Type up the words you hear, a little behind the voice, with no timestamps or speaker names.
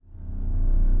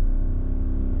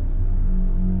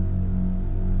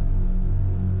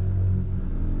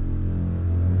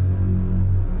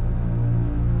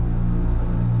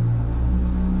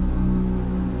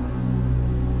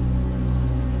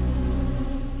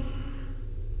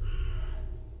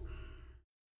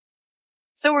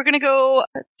So we're going to go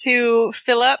to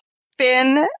Philip,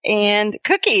 Finn, and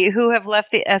Cookie, who have left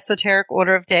the Esoteric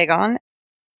Order of Dagon.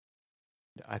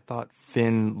 I thought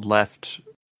Finn left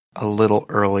a little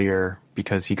earlier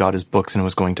because he got his books and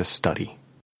was going to study.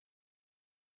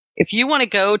 If you want to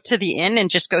go to the inn and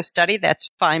just go study,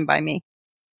 that's fine by me.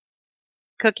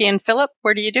 Cookie and Philip,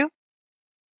 where do you do?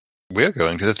 We're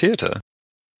going to the theater.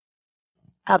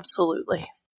 Absolutely.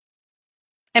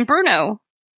 And Bruno,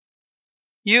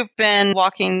 you've been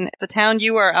walking the town.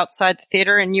 You are outside the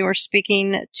theater and you are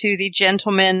speaking to the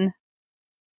gentleman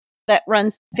that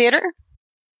runs the theater.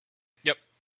 Yep.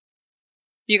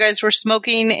 You guys were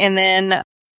smoking and then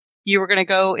you were going to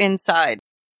go inside,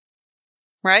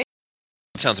 right?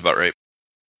 Sounds about right.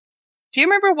 Do you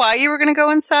remember why you were going to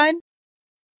go inside?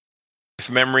 If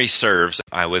memory serves,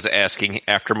 I was asking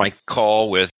after my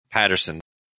call with Patterson.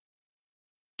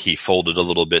 He folded a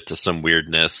little bit to some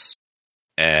weirdness,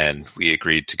 and we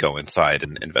agreed to go inside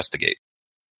and investigate.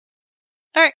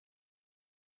 All right.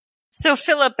 So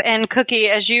Philip and Cookie,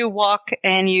 as you walk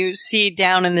and you see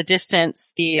down in the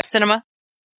distance the cinema,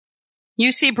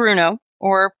 you see Bruno,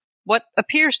 or what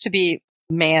appears to be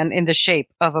a man in the shape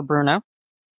of a Bruno,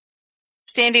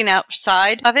 standing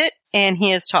outside of it, and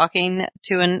he is talking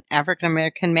to an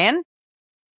African-American man,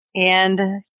 and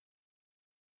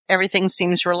everything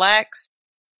seems relaxed,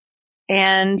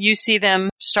 and you see them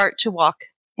start to walk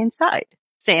inside.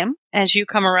 Sam, as you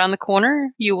come around the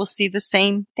corner, you will see the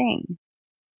same thing.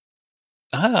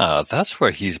 Ah, that's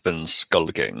where he's been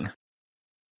skulking.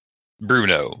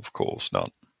 Bruno, of course,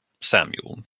 not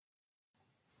Samuel.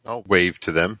 I'll wave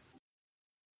to them.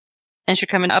 As you're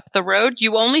coming up the road,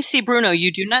 you only see Bruno.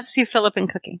 You do not see Philip and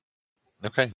Cookie.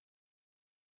 Okay.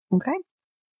 Okay.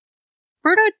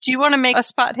 Bruno, do you want to make a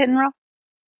spot hidden roll?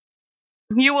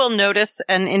 You will notice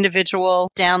an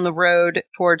individual down the road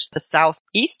towards the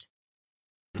southeast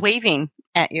waving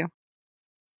at you.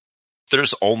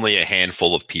 There's only a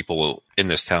handful of people in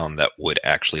this town that would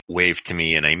actually wave to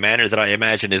me in a manner that I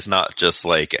imagine is not just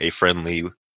like a friendly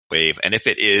wave. And if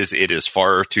it is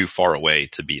far too far away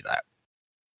to be that.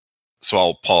 So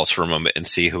I'll pause for a moment and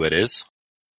see who it is.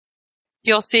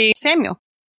 You'll see Samuel,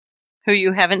 who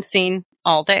you haven't seen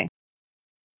all day.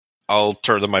 I'll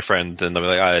turn to my friend and I'll be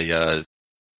like,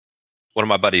 one of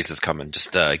my buddies is coming.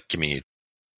 Just give me...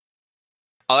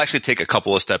 I'll actually take a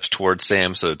couple of steps towards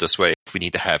Sam, so this way, if we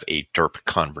need to have a derp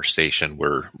conversation,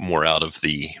 we're more out of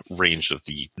the range of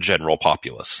the general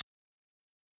populace.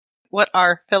 What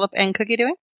are Philip and Cookie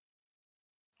doing?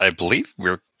 I believe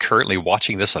we're currently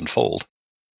watching this unfold.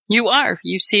 You are.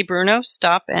 You see Bruno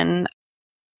stop and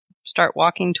start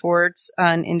walking towards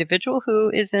an individual who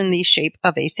is in the shape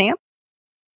of a Sam.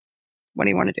 What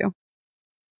do you want to do?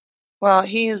 Well,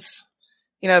 he's,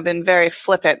 been very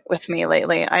flippant with me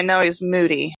lately. I know he's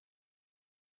moody.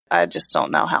 I just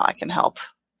don't know how I can help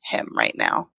him right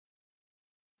now.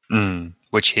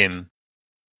 Which him?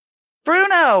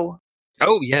 Bruno!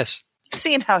 Oh, yes. You've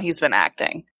seen how he's been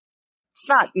acting. It's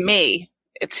not me.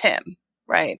 It's him,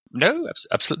 right? No,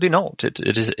 absolutely not.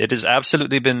 It has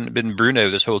absolutely been Bruno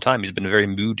this whole time. He's been very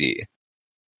moody.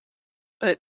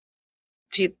 But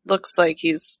he looks like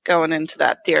he's going into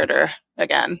that theater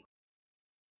again.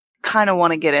 Kind of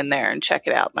want to get in there and check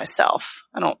it out myself.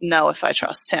 I don't know if I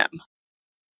trust him.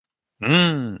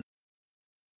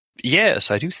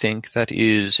 Yes, I do think that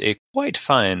is a quite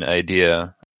fine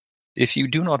idea. If you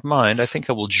do not mind, I think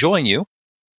I will join you,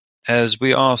 as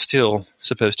we are still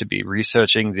supposed to be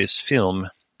researching this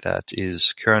film that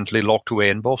is currently locked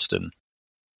away in Boston.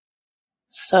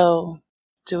 So,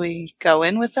 do we go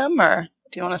in with them, or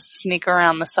do you want to sneak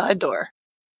around the side door?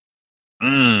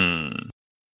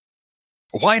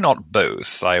 Why not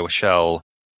both? I shall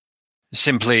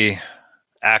simply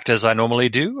act as I normally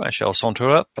do. I shall saunter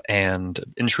up and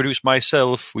introduce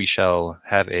myself. We shall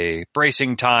have a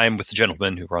bracing time with the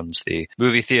gentleman who runs the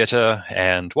movie theater,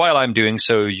 and while I'm doing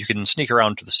so, you can sneak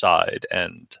around to the side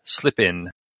and slip in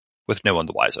with no one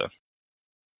the wiser.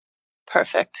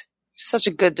 Perfect. Such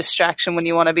a good distraction when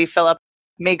you want to be, Philip.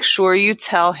 Make sure you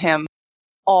tell him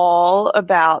all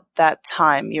about that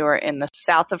time you were in the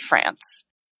south of France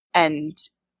and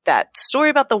that story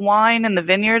about the wine and the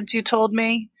vineyards you told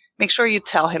me. Make sure you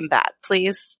tell him that,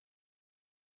 please.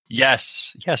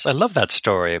 Yes, I love that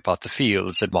story about the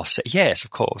fields and Moss. Yes, of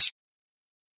course.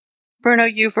 Bruno,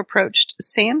 you've approached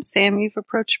Sam. Sam, you've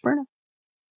approached Bruno.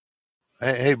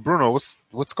 Hey, Bruno,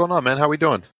 what's going on, man? How we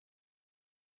doing?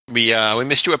 We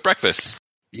missed you at breakfast.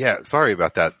 Yeah, sorry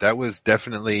about that. That was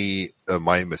definitely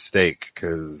my mistake,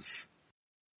 because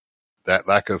that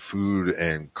lack of food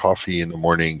and coffee in the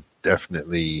morning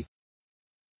definitely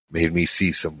made me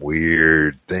see some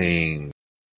weird things.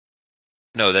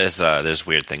 No, there's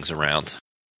weird things around.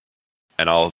 And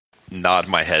I'll nod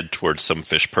my head towards some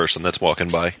fish person that's walking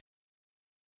by.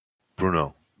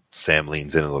 Bruno, Sam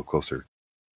leans in a little closer.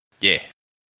 Yeah.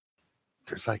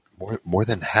 There's like more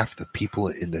than half the people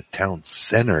in the town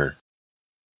center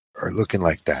are looking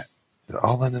like that. They're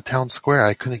all in the town square.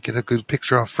 I couldn't get a good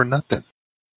picture off for nothing.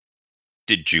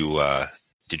 Did you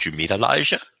meet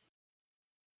Elijah?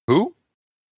 Who?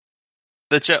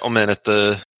 The gentleman at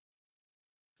the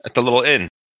little inn.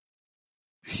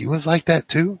 He was like that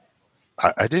too?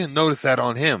 I didn't notice that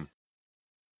on him.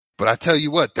 But I tell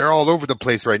you what, they're all over the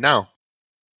place right now.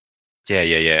 Yeah.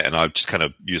 And I'll just kind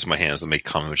of use my hands to make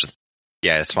comments.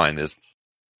 Yeah, it's fine.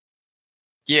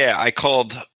 Yeah, I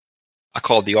called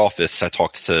the office. I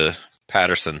talked to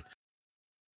Patterson.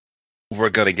 We're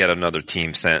gonna get another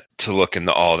team sent to look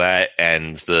into all that,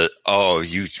 and I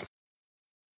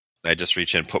just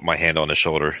reach in and put my hand on his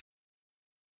shoulder.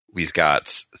 We've got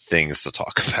things to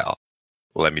talk about.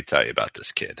 Let me tell you about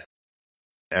this kid.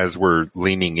 As we're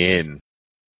leaning in,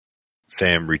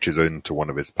 Sam reaches into one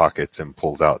of his pockets and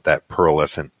pulls out that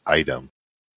pearlescent item.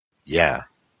 Yeah,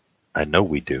 I know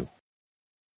we do.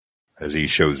 As he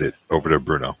shows it over to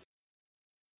Bruno.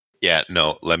 Yeah,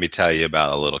 no, let me tell you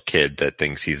about a little kid that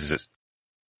thinks he's a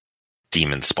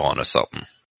demon spawn or something.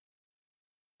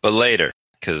 But later,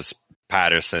 because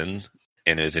Patterson,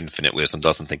 in his infinite wisdom,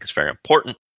 doesn't think it's very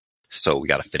important. So we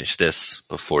got to finish this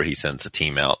before he sends a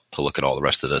team out to look at all the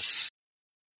rest of this.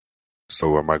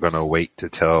 So am I going to wait to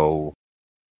tell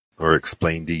or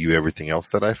explain to you everything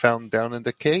else that I found down in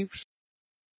the caves?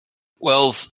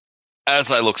 Well,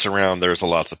 as I looks around, there's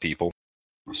lots of people.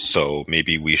 So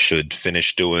maybe we should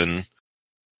finish doing,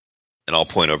 and I'll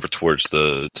point over towards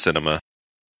the cinema,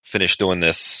 finish doing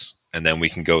this, and then we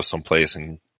can go someplace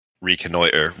and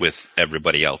reconnoiter with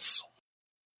everybody else.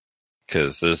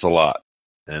 Because there's a lot.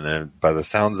 And then by the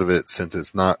sounds of it, since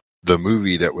it's not the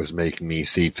movie that was making me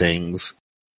see things,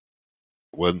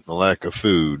 wasn't the lack of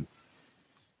food.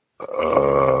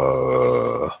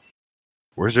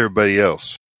 Where's everybody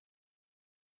else?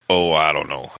 Oh, I don't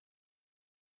know.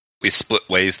 We split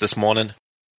ways this morning,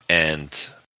 and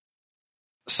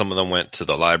some of them went to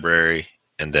the library,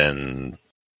 and then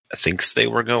I think they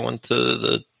were going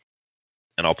to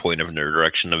and I'll point in the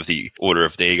direction of the Order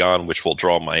of Dagon, which will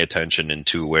draw my attention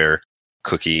into where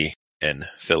Cookie and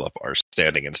Philip are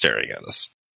standing and staring at us.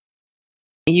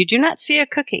 You do not see a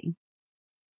Cookie.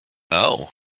 Oh.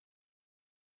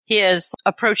 He is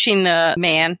approaching the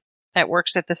man that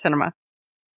works at the cinema.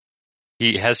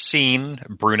 He has seen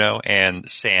Bruno and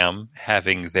Sam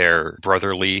having their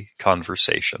brotherly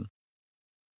conversation.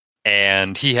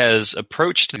 And he has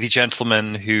approached the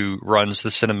gentleman who runs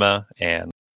the cinema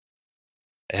and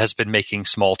has been making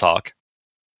small talk.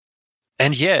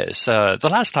 And yes, the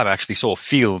last time I actually saw a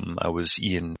film, I was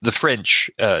in the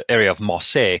French area of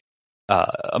Marseille,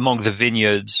 among the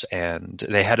vineyards, and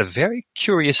they had a very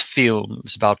curious film. It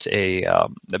was about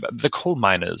the coal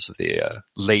miners of the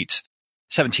late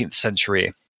 17th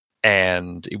century,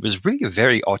 and it was really a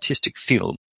very artistic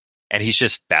film. And he's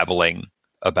just babbling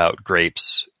about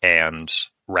grapes and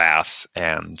wrath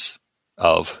and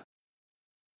of.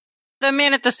 The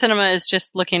man at the cinema is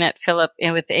just looking at Philip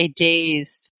with a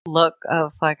dazed look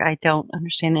of like, I don't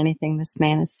understand anything this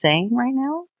man is saying right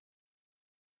now.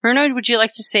 Bruno, would you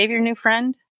like to save your new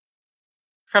friend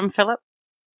from Philip?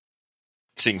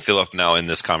 Seeing Philip now in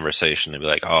this conversation and be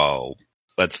like, oh,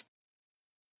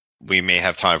 we may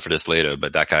have time for this later,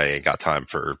 but that guy ain't got time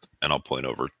for, and I'll point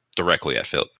over directly at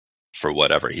Philip for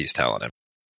whatever he's telling him.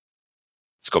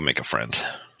 Let's go make a friend.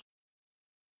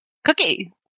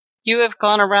 Cookie, you have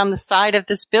gone around the side of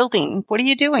this building. What are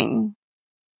you doing?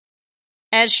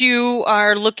 As you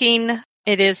are looking,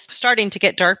 it is starting to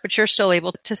get dark, but you're still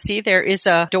able to see there is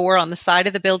a door on the side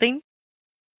of the building.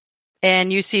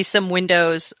 And you see some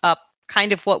windows up,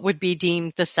 kind of what would be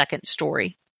deemed the second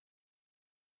story.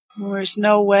 There's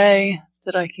no way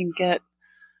that I can get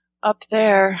up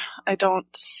there. I don't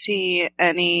see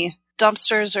any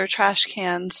dumpsters or trash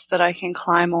cans that I can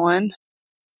climb on.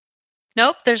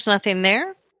 Nope, there's nothing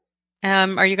there.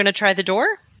 Are you going to try the door?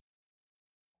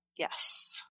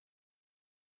 Yes.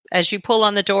 As you pull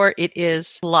on the door, it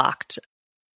is locked.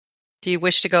 Do you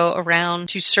wish to go around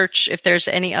to search if there's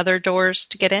any other doors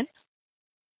to get in?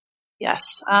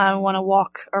 Yes, I want to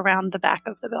walk around the back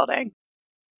of the building.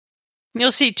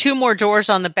 You'll see two more doors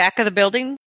on the back of the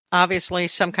building. Obviously,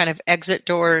 some kind of exit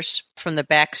doors from the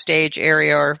backstage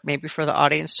area, or maybe for the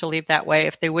audience to leave that way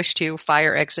if they wish to,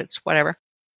 fire exits, whatever.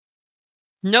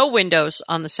 No windows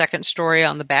on the second story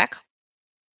on the back.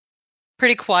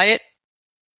 Pretty quiet.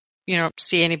 You don't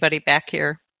see anybody back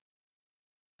here.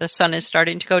 The sun is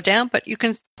starting to go down, but you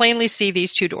can plainly see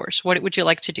these two doors. What would you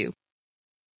like to do?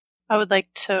 I would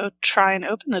like to try and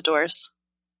open the doors.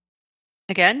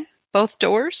 Again, both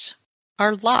doors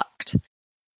are locked.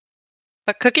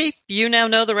 But Cookie, you now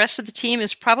know the rest of the team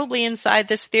is probably inside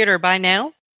this theater by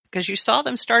now, because you saw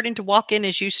them starting to walk in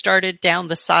as you started down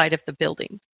the side of the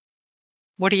building.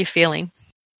 What are you feeling?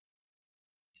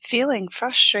 Feeling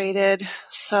frustrated,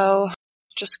 so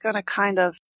just gonna kind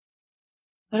of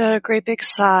let out a great big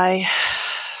sigh,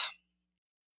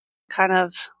 kind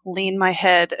of lean my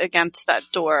head against that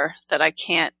door that I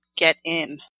can't get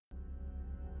in.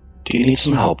 Do you need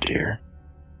some help, dear?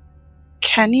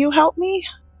 Can you help me?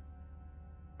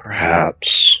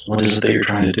 Perhaps. What is it that you're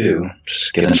trying to do?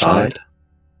 Just get inside?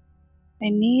 I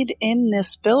need in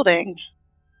this building.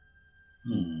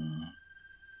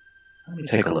 Let me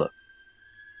take a look.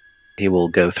 He will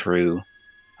go through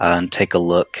and take a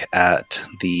look at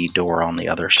the door on the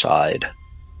other side.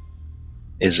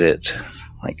 Is it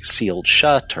like sealed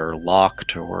shut or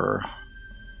locked or...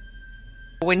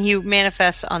 When you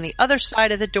manifest on the other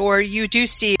side of the door, you do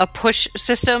see a push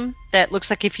system that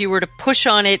looks like if you were to push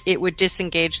on it, it would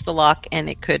disengage the lock and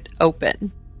it could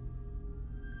open.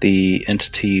 The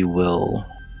entity will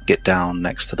get down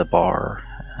next to the bar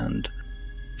and,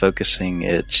 focusing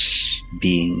its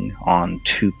being on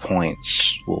 2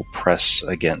 points, will press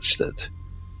against it.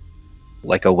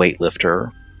 Like a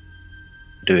weightlifter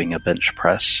doing a bench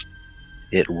press,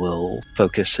 it will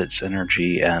focus its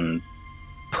energy and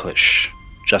push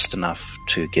just enough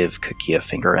to give Cookie a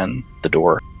finger in the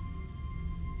door.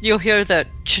 You'll hear the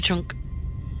ch-chunk,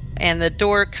 and the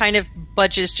door kind of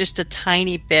budges just a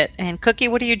tiny bit. And Cookie,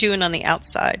 what are you doing on the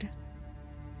outside?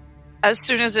 As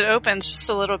soon as it opens just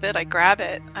a little bit, I grab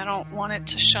it. I don't want it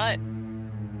to shut.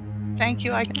 Thank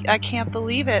you. I can't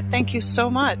believe it. Thank you so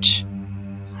much.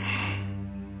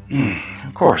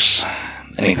 Of course.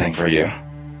 Anything for you.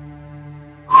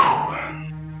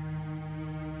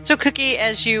 So Cookie,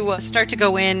 as you start to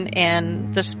go in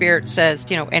and the spirit says,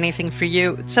 anything for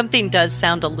you, something does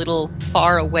sound a little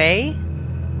far away.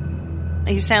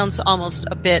 He sounds almost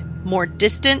a bit more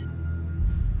distant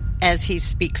as he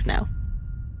speaks now.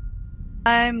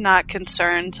 I'm not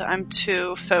concerned. I'm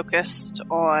too focused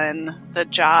on the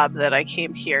job that I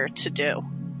came here to do.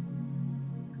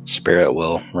 Spirit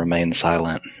will remain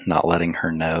silent, not letting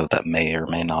her know that may or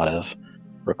may not have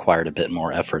required a bit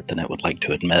more effort than it would like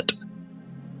to admit.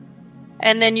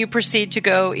 And then you proceed to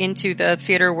go into the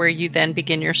theater where you then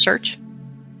begin your search?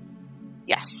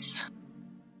 Yes.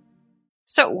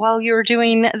 So while you're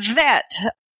doing that,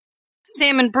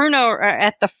 Sam and Bruno are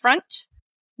at the front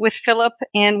with Philip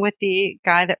and with the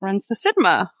guy that runs the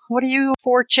cinema. What are you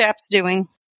four chaps doing?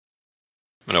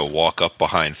 I'm going to walk up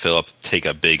behind Philip, take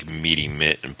a big meaty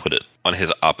mitt and put it on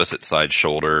his opposite side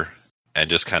shoulder and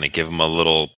just kind of give him a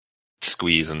little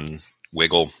squeeze and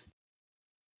wiggle.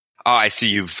 Oh, I see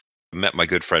you've met my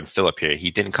good friend Philip here.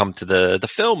 He didn't come to the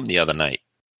film the other night.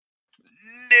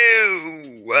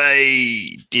 No,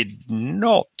 I did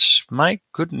not. My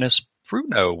goodness,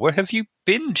 Bruno, where have you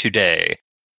been today?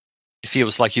 It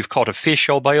feels like you've caught a fish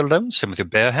all by your lonesome with your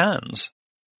bare hands.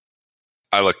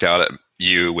 I looked out at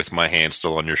you with my hand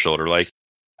still on your shoulder like,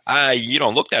 you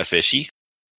don't look that fishy.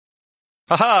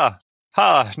 Ha,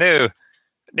 no,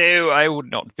 I would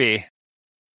not be.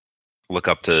 Look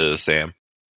up to Sam.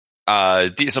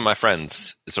 These are my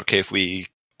friends. Is it okay if we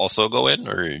also go in,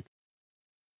 or?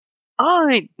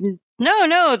 Oh,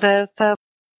 no, the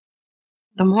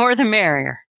more the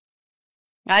merrier.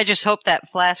 I just hope that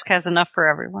flask has enough for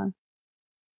everyone.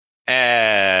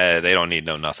 They don't need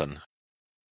no nothing.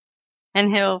 And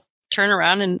he'll turn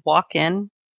around and walk in,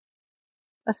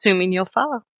 assuming you'll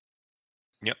follow.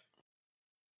 Yep.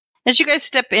 As you guys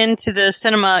step into the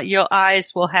cinema, your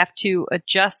eyes will have to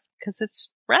adjust because it's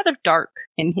rather dark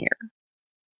in here.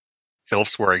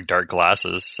 Philip's wearing dark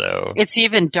glasses, so... It's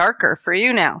even darker for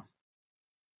you now.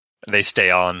 They stay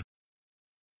on.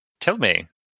 Tell me,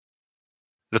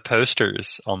 the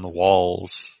posters on the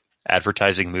walls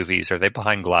advertising movies, are they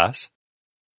behind glass?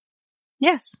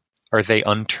 Yes. Are they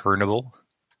unturnable?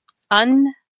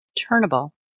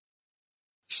 Unturnable.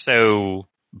 So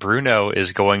Bruno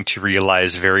is going to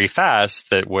realize very fast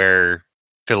that where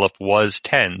Philip was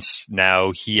tense,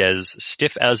 now he is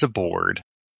stiff as a board,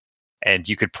 and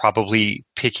you could probably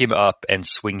pick him up and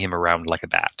swing him around like a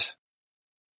bat.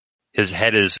 His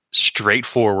head is straight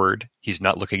forward, he's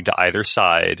not looking to either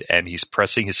side, and he's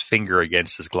pressing his finger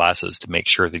against his glasses to make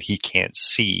sure that he can't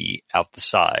see out the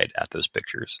side at those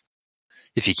pictures.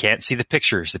 If he can't see the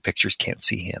pictures can't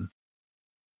see him.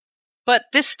 But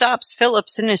this stops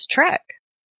Phillips in his track.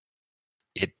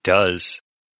 It does.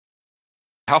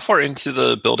 How far into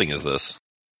the building is this?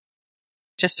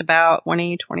 Just about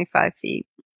 20, 25 feet.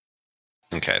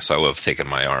 Okay, so I would have taken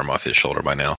my arm off his shoulder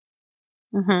by now.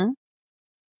 Mm-hmm.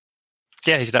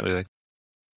 Yeah, he's not moving.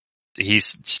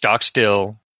 He's stock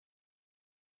still.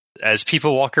 As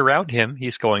people walk around him,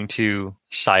 he's going to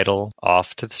sidle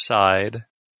off to the side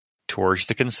towards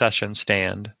the concession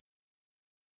stand.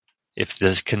 If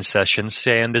the concession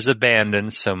stand is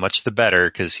abandoned, so much the better,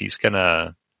 because he's going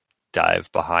to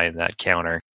dive behind that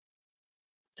counter.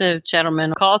 The gentleman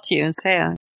will call to you and say,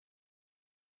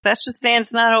 concession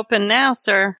stand's not open now,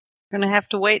 sir. Going to have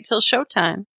to wait till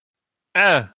showtime.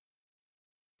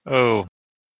 Oh,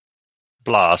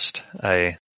 blast.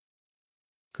 I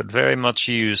could very much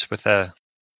use a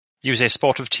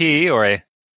spot of tea or a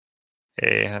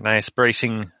nice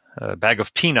bracing bag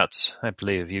of peanuts, I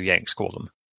believe you Yanks call them.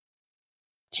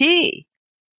 Tea.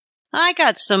 I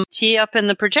got some tea up in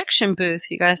the projection booth.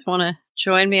 You guys want to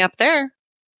join me up there?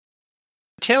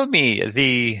 Tell me,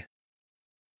 the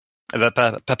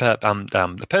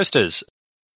posters,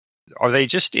 are they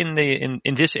just in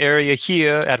this area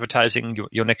here, advertising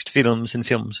your next films and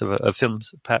films of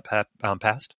films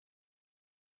past?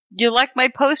 You like my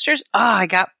posters? I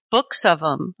got books of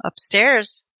them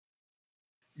upstairs.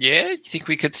 Yeah, you think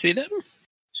we could see them?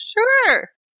 Sure.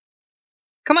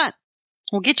 Come on.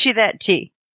 We'll get you that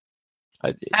tea.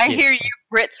 I Yes. hear you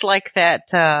Brits like that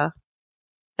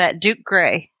Duke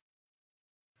Grey.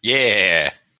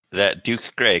 Yeah, that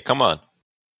Duke Grey. Come on.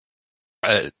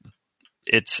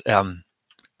 It's Earl.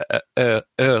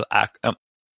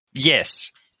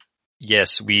 Yes,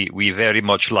 we very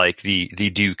much like the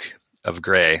Duke of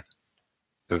Grey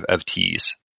of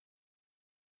teas.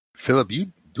 Philip,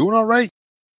 you doing all right?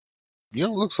 You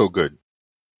don't look so good.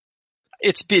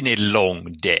 It's been a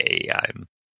long day.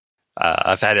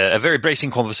 I've had a very bracing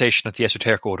conversation at the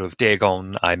Esoteric Order of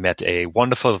Dagon. I met a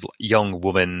wonderful young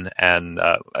woman, and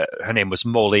her name was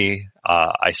Molly.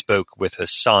 I spoke with her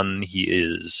son. He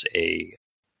is a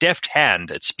deft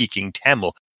hand at speaking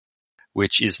Tamil,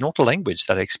 which is not a language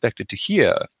that I expected to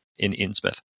hear in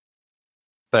Innsmouth.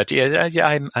 But yeah,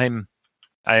 I am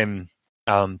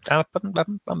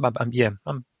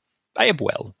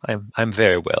well. I'm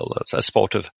very well. A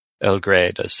spot of Earl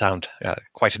Grey does sound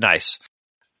quite nice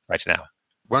right now.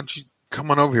 Why don't you come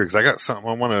on over here? Because I got something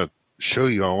I want to show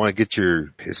you. I want to get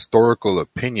your historical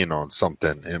opinion on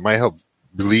something. It might help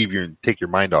relieve you and take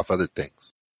your mind off other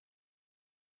things.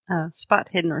 Spot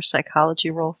hidden or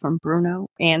psychology roll from Bruno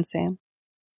and Sam.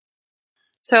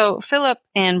 So Philip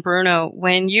and Bruno,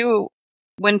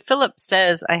 when Philip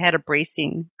says I had a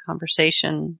bracing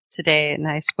conversation today and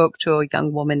I spoke to a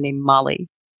young woman named Molly,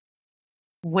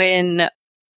 when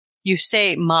you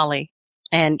say Molly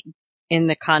and in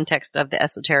the context of the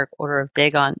Esoteric Order of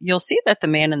Dagon, you'll see that the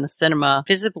man in the cinema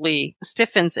visibly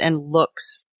stiffens and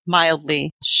looks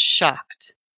mildly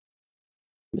shocked.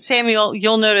 Samuel,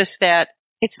 you'll notice that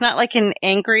it's not like an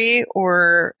angry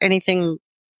or anything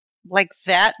like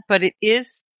that, but it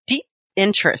is deep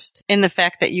interest in the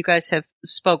fact that you guys have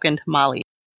spoken to Molly.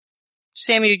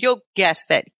 Samuel, you'll guess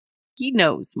that he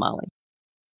knows Molly.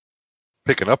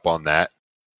 Picking up on that,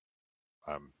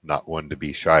 I'm not one to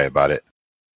be shy about it.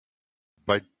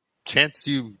 By chance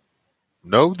you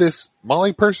know this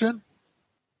Molly person?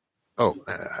 Oh,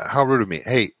 how rude of me.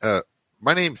 Hey,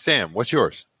 my name's Sam. What's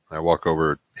yours? I walk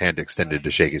over, hand extended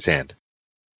to shake his hand.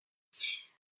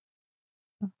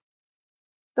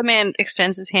 The man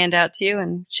extends his hand out to you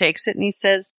and shakes it, and he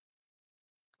says,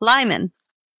 Lyman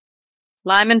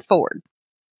Ford.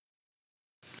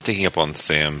 Taking up on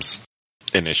Sam's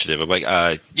initiative, I'm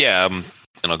like, yeah, and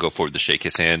I'll go forward to shake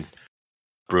his hand.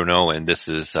 Bruno, and this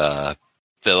is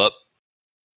Philip.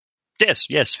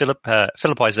 Yes, Philip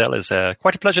Wiesel is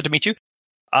quite a pleasure to meet you.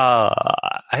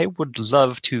 I would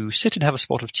love to sit and have a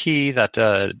spot of tea,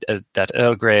 that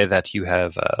Earl Grey that you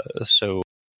have so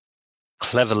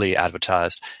cleverly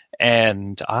advertised,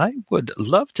 and I would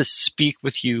love to speak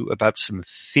with you about some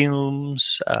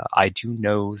films. I do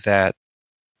know that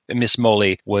Miss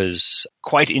Molly was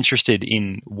quite interested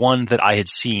in one that I had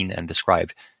seen and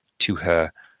described to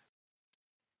her.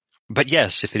 But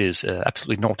yes, if it is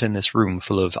absolutely not in this room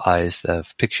full of eyes,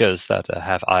 of pictures that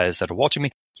have eyes that are watching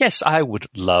me, yes, I would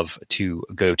love to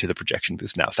go to the projection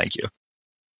booth now. Thank you.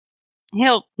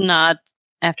 He'll nod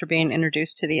after being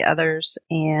introduced to the others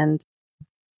and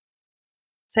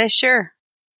say, sure,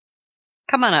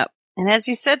 come on up. And as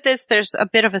he said this, there's a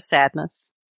bit of a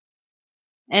sadness.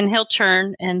 And he'll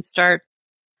turn and start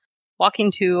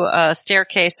walking to a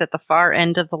staircase at the far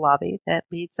end of the lobby that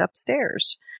leads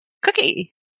upstairs.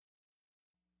 Cookie!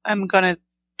 I'm going to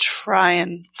try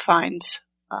and find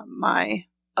my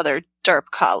other derp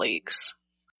colleagues.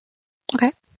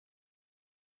 Okay.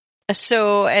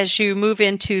 So as you move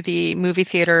into the movie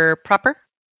theater proper,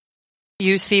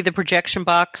 you see the projection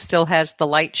box still has the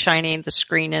light shining. The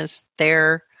screen is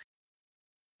there.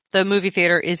 The movie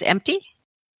theater is empty.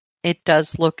 It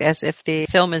does look as if the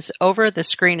film is over. The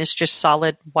screen is just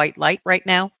solid white light right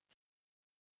now.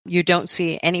 You don't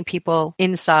see any people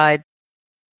inside.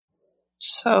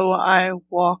 So I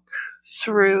walk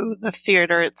through the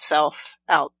theater itself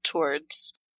out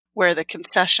towards where the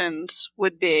concessions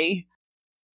would be,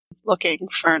 looking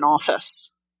for an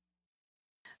office.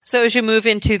 So as you move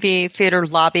into the theater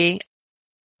lobby,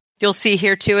 you'll see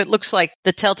here too, it looks like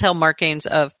the telltale markings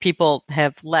of people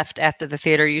have left after the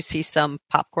theater. You see some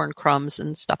popcorn crumbs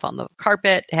and stuff on the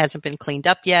carpet. It hasn't been cleaned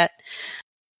up yet.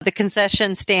 The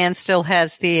concession stand still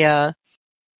has the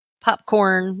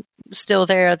popcorn still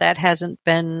there. That hasn't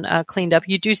been cleaned up.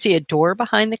 You do see a door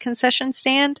behind the concession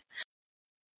stand.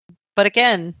 But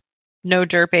again, no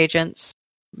derp agents,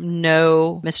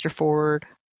 no Mr. Ford.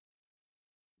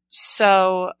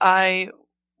 So I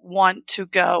want to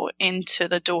go into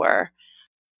the door.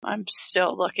 I'm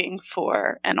still looking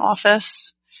for an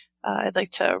office. I'd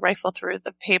like to rifle through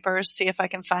the papers, see if I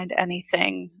can find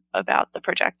anything about the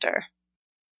projector.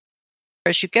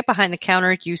 As you get behind the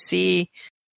counter, you see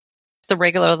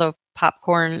the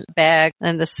popcorn bag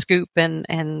and the scoop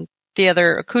and the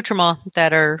other accoutrements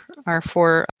that are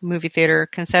for movie theater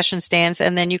concession stands.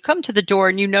 And then you come to the door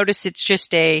and you notice it's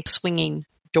just a swinging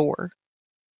door.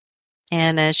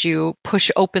 And as you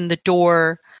push open the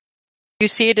door, you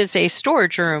see it is a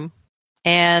storage room,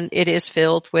 and it is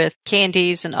filled with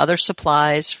candies and other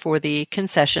supplies for the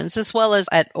concessions, as well as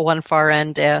at one far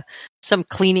end, some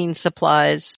cleaning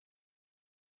supplies.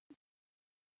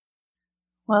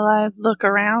 Well, I look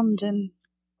around and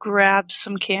grab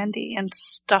some candy and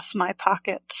stuff my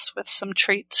pockets with some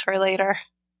treats for later.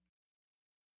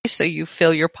 So you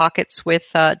fill your pockets with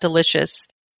delicious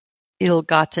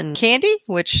ill-gotten candy,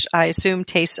 which I assume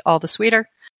tastes all the sweeter.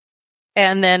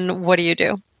 And then what do you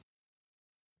do?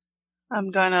 I'm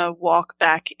going to walk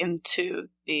back into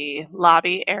the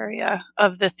lobby area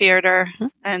of the theater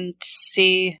and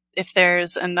see if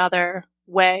there's another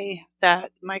way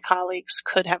that my colleagues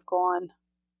could have gone.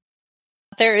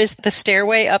 There is the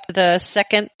stairway up the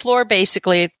second floor,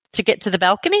 basically, to get to the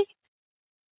balcony.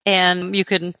 And you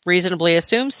can reasonably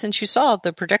assume, since you saw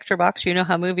the projector box, you know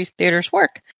how movie theaters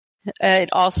work. It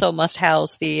also must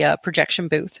house the projection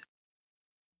booth.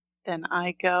 Then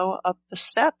I go up the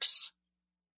steps.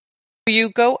 You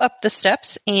go up the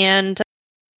steps, and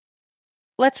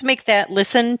let's make that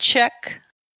listen check.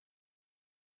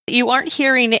 You aren't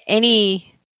hearing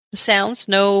any sounds,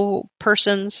 no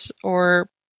persons or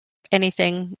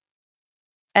anything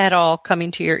at all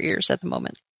coming to your ears at the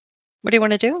moment. What do you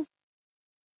want to do?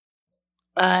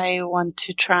 I want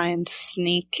to try and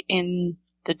sneak in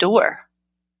the door.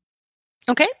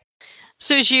 Okay.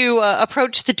 So as you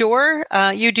approach the door,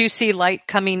 you do see light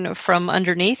coming from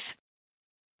underneath,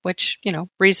 which,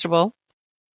 reasonable.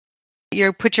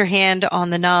 You put your hand on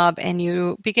the knob and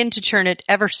you begin to turn it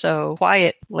ever so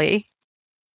quietly.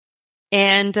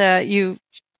 And you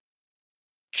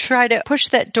try to push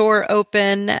that door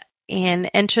open and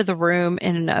enter the room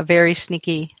in a very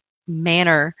sneaky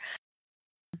manner.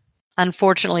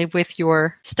 Unfortunately, with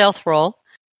your stealth roll,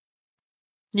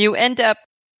 you end up,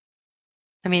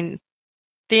 the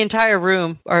entire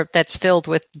room that's filled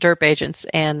with derp agents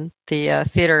and the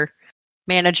theater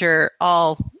manager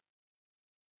all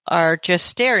are just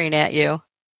staring at you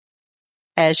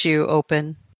as you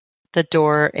open the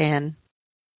door and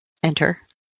enter.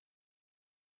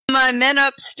 My men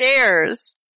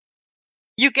upstairs.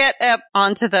 You get up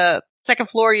onto the second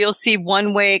floor. You'll see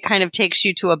one way kind of takes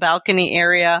you to a balcony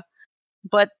area,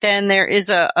 but then there is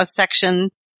a section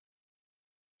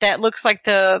that looks like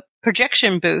the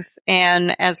projection booth.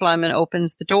 And as Lyman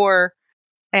opens the door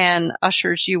and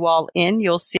ushers you all in,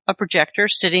 you'll see a projector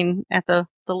sitting at the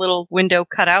little window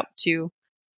cut out to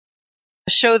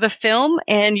show the film,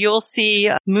 and you'll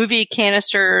see movie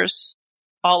canisters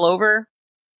all over.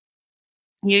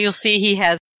 You'll see he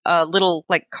has a little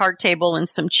card table and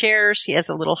some chairs. He has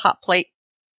a little hot plate.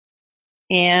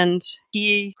 And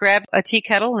he grabbed a tea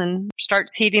kettle and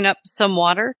starts heating up some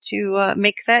water to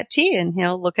make that tea. And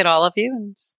he'll look at all of you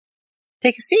and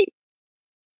take a seat.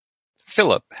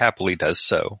 Philip happily does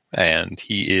so, and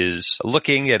he is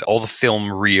looking at all the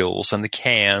film reels and the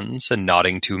cans and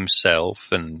nodding to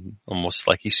himself and almost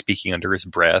like he's speaking under his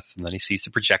breath. And then he sees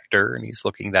the projector and he's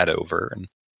looking that over. And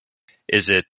is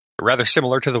it rather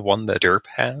similar to the one that Derp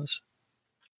has?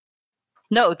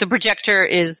 No, the projector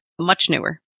is much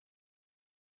newer.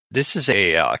 This is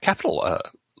a capital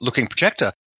looking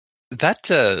projector. That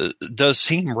does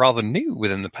seem rather new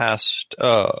within the past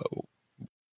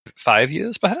 5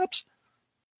 years, perhaps?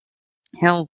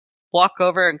 He'll walk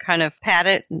over and kind of pat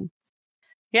it. And,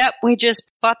 yep, we just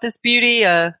bought this beauty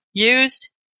used.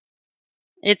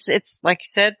 It's like you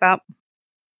said, about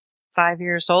 5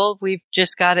 years old. We've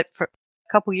just got it for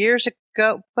a couple years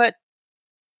ago, but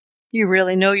you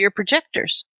really know your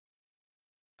projectors.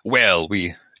 Well,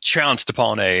 we chanced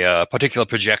upon a particular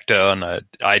projector, and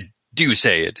I do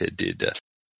say it did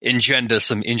engender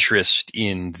some interest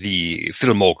in the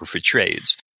filmography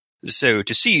trades. So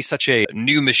to see such a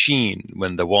new machine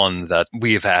when the one that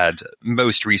we've had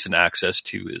most recent access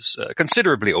to is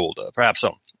considerably older, perhaps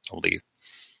only,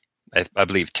 I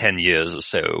believe, 10 years or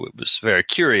so, it was very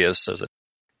curious as it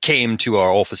came to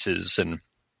our offices and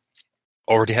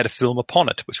already had a film upon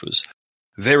it, which was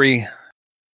very,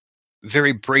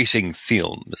 very bracing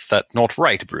film. Is that not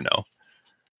right, Bruno?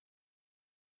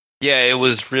 Yeah, it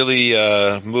was really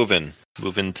moving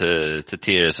to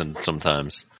tears, and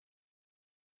sometimes.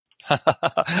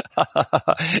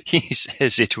 He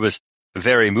says it was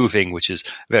very moving, which is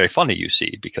very funny, you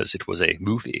see, because it was a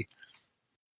movie.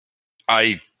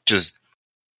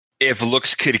 If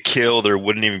looks could kill, there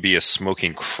wouldn't even be a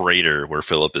smoking crater where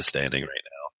Philip is standing right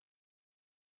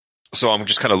now. So I'm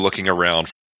just kind of looking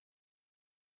around.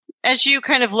 As you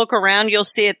kind of look around, you'll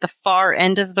see at the far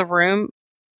end of the room,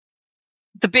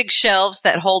 the big shelves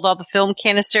that hold all the film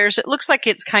canisters. It looks like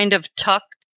it's kind of tucked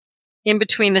in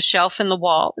between the shelf and the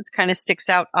wall. It kind of sticks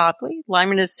out oddly.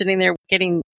 Lyman is sitting there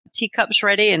getting teacups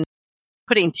ready and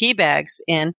putting tea bags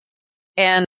in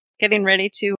and getting ready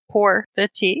to pour the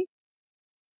tea.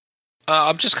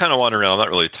 I'm just kind of wandering around. I'm not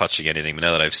really touching anything, but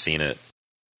now that I've seen it,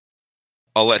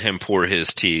 I'll let him pour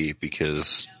his tea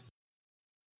because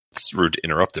it's rude to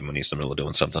interrupt him when he's in the middle of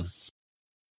doing something.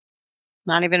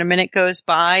 Not even a minute goes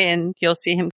by and you'll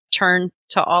see him turn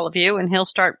to all of you and he'll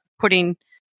start putting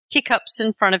teacups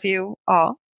in front of you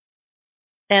all.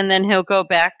 And then he'll go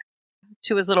back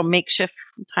to his little makeshift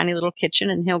tiny little kitchen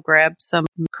and he'll grab some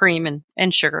cream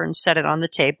and sugar and set it on the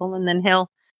table. And then he'll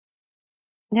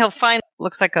find,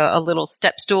 looks like a little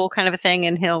step stool kind of a thing,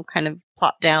 and he'll kind of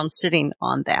plop down sitting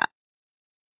on that.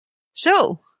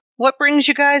 So, what brings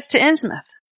you guys to Innsmouth?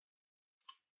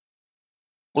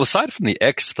 Well, aside from the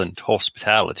excellent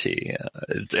hospitality,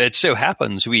 it so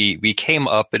happens we came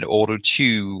up in order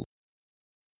to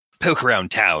poke around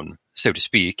town, so to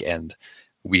speak, and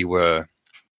we were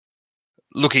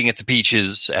looking at the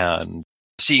beaches and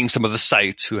seeing some of the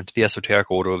sights who went to the Esoteric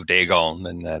Order of Dagon,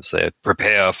 and as they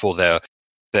prepare for their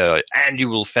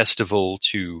annual festival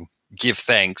to give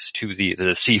thanks to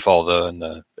the Sea Father and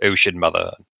the Ocean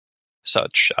Mother and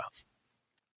such.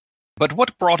 But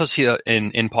what brought us here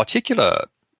in particular,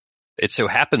 it so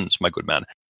happens, my good man,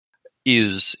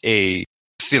 is a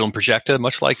film projector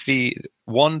much like the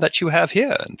one that you have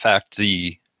here. In fact,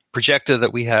 the projector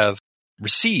that we have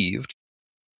received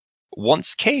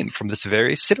once came from this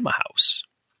very cinema house.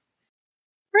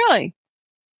 Really?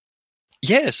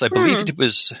 Yes, I believe it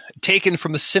was taken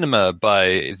from the cinema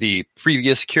by the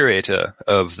previous curator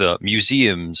of the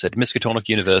museums at Miskatonic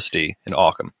University in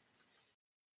Arkham.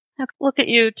 Look at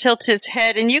you tilt his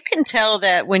head, and you can tell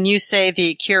that when you say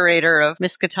the curator of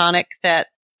Miskatonic that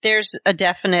there's a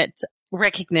definite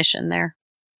recognition there.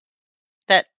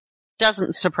 That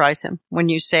doesn't surprise him when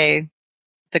you say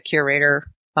the curator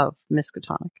of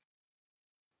Miskatonic.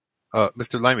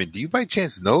 Mr. Lyman, do you by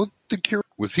chance know the curator?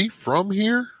 Was he from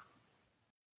here?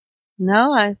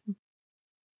 No, I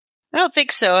don't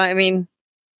think so. I mean,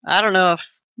 I don't know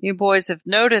if you boys have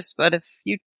noticed, but if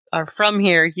you are from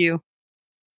here, you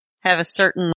have a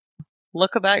certain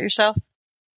look about yourself.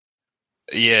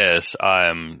 Yes,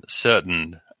 I'm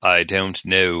certain I don't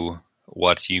know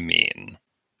what you mean.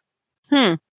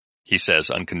 He says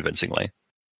unconvincingly.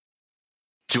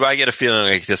 Do I get a feeling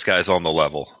like this guy's on the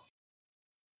level?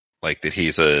 Like that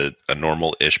he's a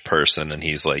normal-ish person and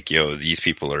he's like, yo, these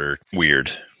people are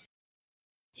weird.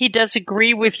 He does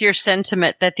agree with your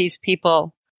sentiment that these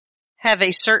people have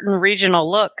a certain regional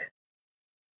look,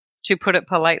 to put it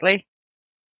politely.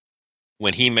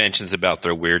 When he mentions about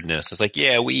their weirdness, it's like,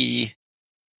 yeah, we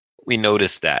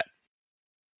noticed that.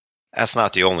 That's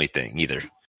not the only thing either.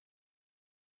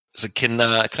 So can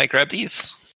I grab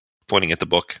these? Pointing at the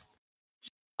book.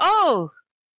 Oh,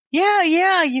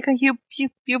 yeah.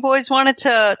 You boys wanted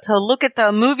to look at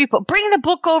the movie book. Bring the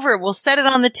book over. We'll set it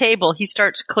on the table. He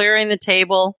starts clearing the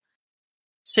table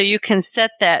so you can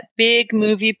set that big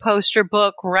movie poster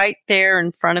book right there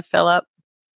in front of Philip.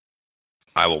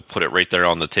 I will put it right there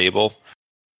on the table.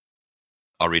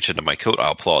 I'll reach into my coat.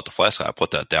 I'll pull out the flask. I'll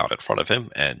put that down in front of him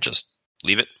and just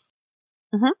leave it.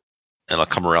 Mm-hmm. And I'll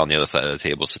come around the other side of the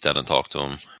table, sit down and talk to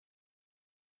him.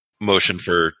 Motion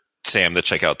for Sam to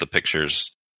check out the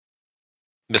pictures.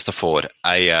 Mr. Ford,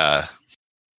 I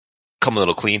come a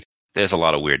little clean. There's a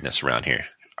lot of weirdness around here.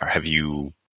 Have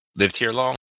you lived here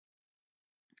long?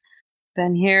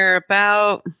 Been here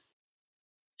about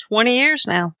 20 years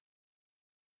now.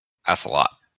 That's a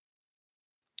lot.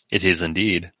 It is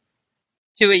indeed.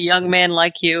 To a young man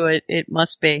like you, it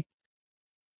must be.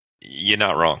 You're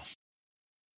not wrong.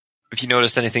 Have you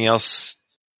noticed anything else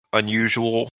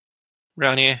unusual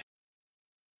around here?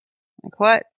 Like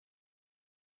what?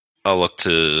 I'll look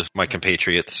to my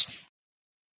compatriots.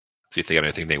 See if they got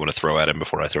anything they want to throw at him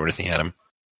before I throw anything at him.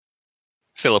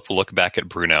 Philip will look back at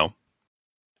Bruno,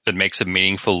 then makes a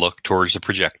meaningful look towards the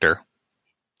projector,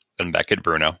 then back at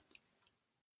Bruno.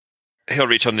 He'll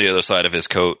reach on the other side of his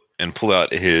coat and pull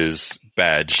out his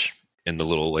badge in the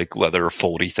little like leather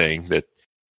foldy thing that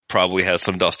probably has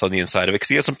some dust on the inside of it because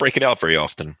he doesn't break it out very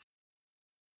often.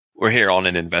 We're here on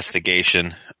an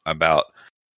investigation about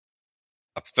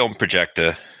a film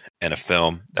projector and a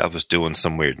film that was doing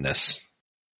some weirdness.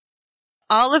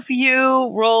 All of you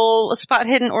roll a spot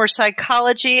hidden or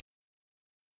psychology.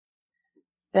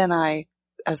 Then I,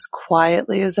 as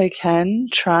quietly as I can,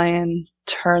 try and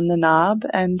turn the knob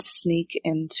and sneak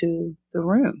into the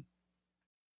room.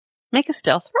 Make a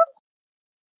stealth roll.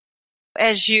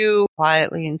 As you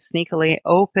quietly and sneakily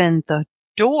open the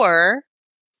door,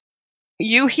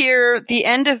 you hear the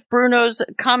end of Bruno's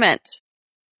comment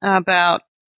about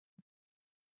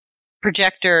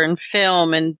projector and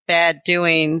film and bad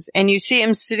doings, and you see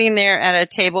him sitting there at a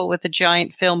table with a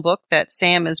giant film book that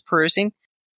Sam is perusing.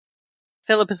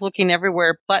 Philip is looking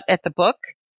everywhere but at the book,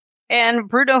 and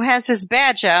Bruno has his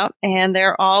badge out, and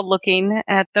they're all looking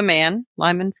at the man,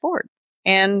 Lyman Ford.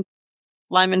 And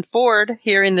Lyman Ford,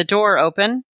 hearing the door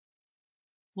open,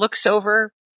 looks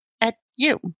over at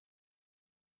you.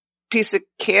 Piece of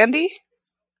candy?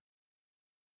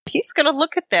 He's going to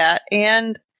look at that,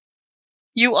 and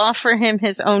you offer him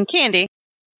his own candy,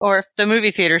 or the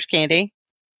movie theater's candy.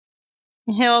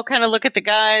 He'll kind of look at the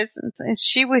guys and say, "Is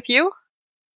she with you?"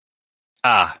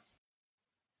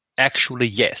 Actually,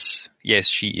 yes. Yes,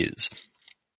 she is.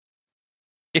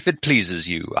 If it pleases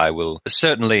you, I will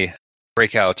certainly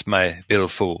break out my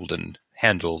billfold and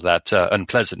handle that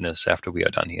unpleasantness after we are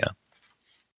done here.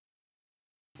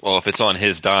 Well, if it's on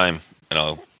his dime, and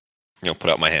I'll put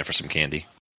out my hand for some candy.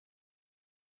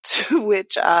 To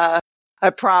which I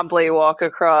promptly walk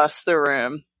across the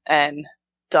room and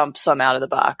dump some out of the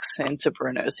box into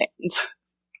Bruno's hands.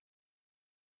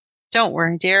 Don't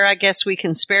worry, dear. I guess we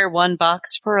can spare one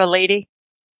box for a lady.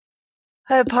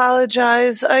 I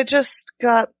apologize. I just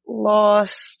got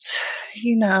lost.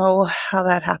 You know how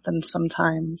that happens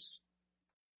sometimes.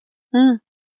 Yeah.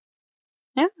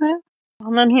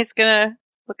 And then he's gonna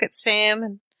look at Sam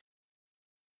and...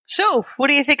 So, what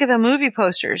do you think of the movie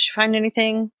posters? You find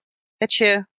anything that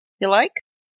you like?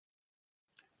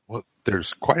 Well,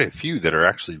 there's quite a few that are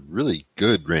actually really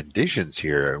good renditions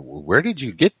here. Where did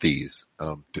you get these?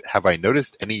 Have I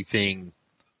noticed anything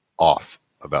off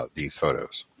about these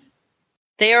photos?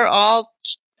 They are all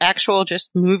actual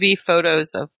just movie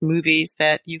photos of movies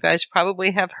that you guys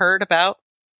probably have heard about,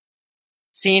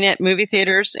 seen at movie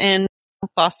theaters in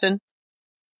Boston.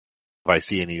 If I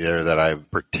see any there that I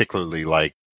particularly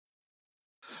like,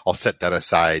 I'll set that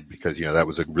aside because, that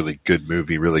was a really good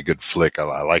movie, really good flick.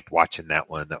 I liked watching that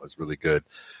one. That was really good.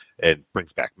 It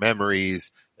brings back memories.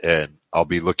 And I'll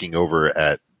be looking over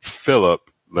at Philip,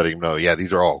 letting him know, yeah,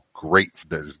 these are all great.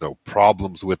 There's no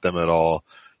problems with them at all.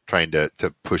 Trying to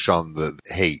push on the,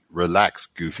 hey, relax,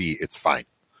 Goofy. It's fine.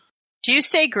 Do you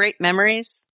say great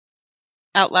memories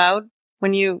out loud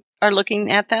when you are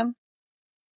looking at them?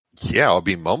 Yeah, I'll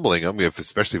be mumbling them,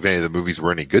 especially if any of the movies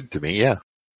were any good to me, yeah.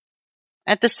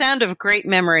 At the sound of great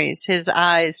memories, his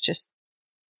eyes just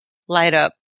light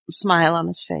up, smile on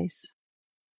his face.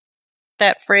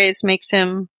 That phrase makes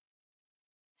him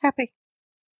happy.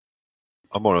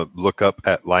 I'm going to look up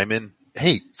at Lyman.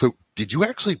 Hey, so did you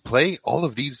actually play all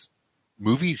of these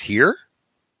movies here?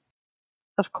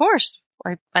 Of course.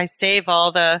 I save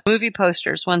all the movie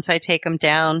posters once I take them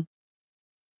down.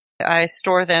 I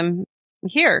store them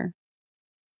here.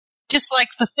 Just like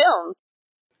the films.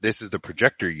 This is the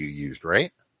projector you used,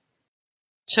 right?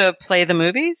 To play the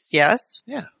movies? Yes.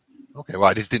 Yeah. Okay. Well,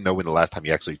 I just didn't know when the last time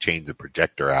you actually changed the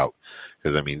projector out.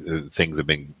 Because, things have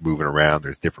been moving around.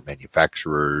 There's different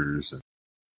manufacturers. And...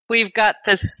 We've got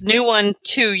this new one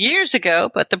 2 years ago,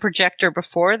 but the projector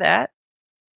before that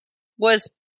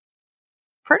was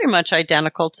pretty much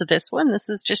identical to this one. This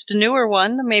is just a newer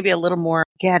one, maybe a little more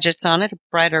gadgets on it, a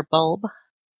brighter bulb,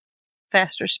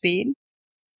 faster speed.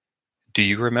 Do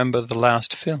you remember the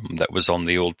last film that was on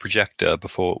the old projector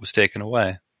before it was taken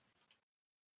away?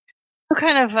 He'll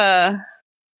kind of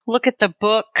look at the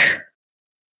book,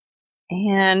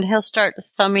 and he'll start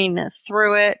thumbing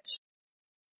through it.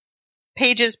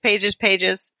 Pages, pages,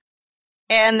 pages.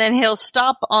 And then he'll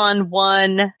stop on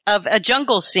one of a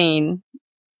jungle scene.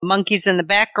 Monkeys in the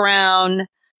background,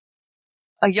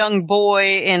 a young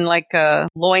boy in like a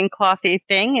loinclothy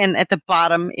thing, and at the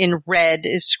bottom in red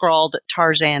is scrawled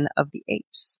Tarzan of the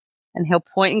Apes. And he'll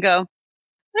point and go,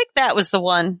 I think that was the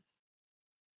one.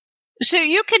 So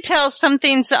you could tell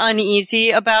something's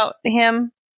uneasy about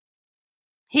him.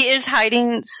 He is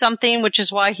hiding something, which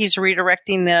is why he's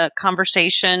redirecting the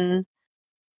conversation.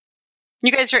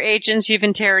 You guys are agents, you've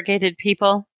interrogated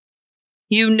people.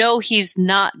 You know he's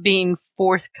not being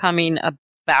forthcoming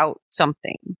about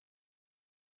something.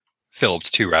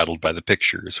 Philip's too rattled by the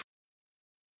pictures.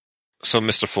 So,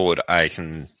 Mr. Ford, I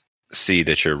can see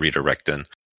that you're redirecting,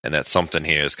 and that something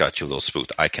here has got you a little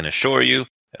spooked. I can assure you,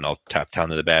 and I'll tap down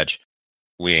to the badge,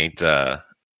 we ain't no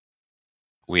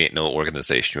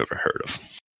organization you ever heard of.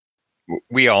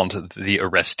 We aren't the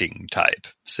arresting type,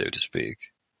 so to speak.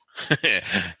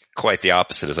 Quite the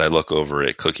opposite as I look over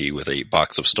at Cookie with a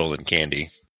box of stolen candy.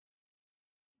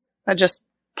 I just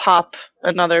pop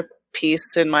another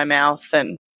piece in my mouth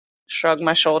and shrug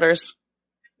my shoulders.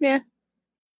 Yeah.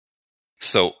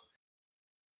 So,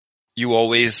 you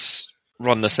always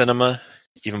run the cinema,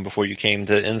 even before you came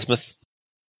to Innsmouth?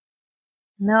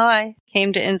 No, I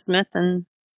came to Innsmouth and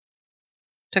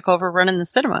took over running the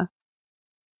cinema.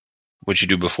 What'd you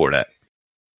do before that?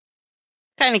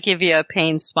 Kind of give you a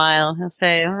pained smile. He'll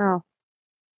say, well,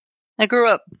 I grew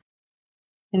up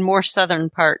in more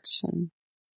southern parts. And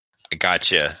I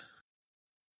gotcha.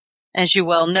 as you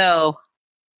well know,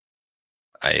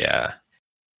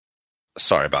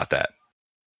 Sorry about that.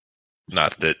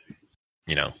 Not that,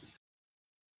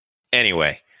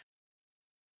 Anyway,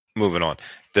 moving on.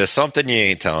 There's something you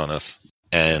ain't telling us,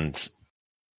 and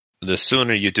the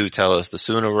sooner you do tell us, the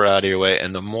sooner we're out of your way,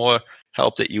 and the more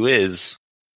help that you is,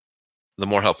 the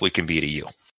more help we can be to you.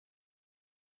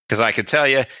 Because I can tell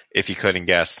you, if you couldn't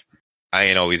guess, I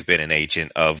ain't always been an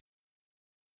agent of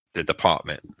the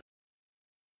department.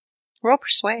 roll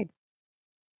persuade.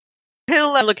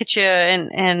 He'll look at you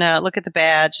and look at the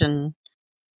badge, and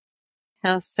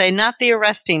he'll say, not the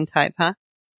arresting type, huh?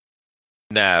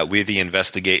 Nah, we're the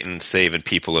investigating, saving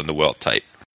people in the world type.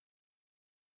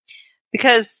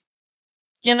 Because,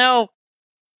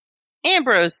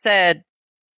 Ambrose said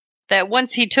that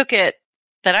once he took it,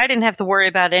 that I didn't have to worry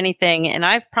about anything, and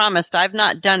I've promised I've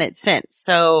not done it since,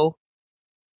 so...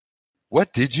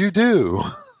 What did you do?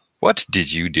 What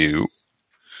did you do?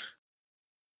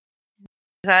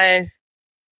 I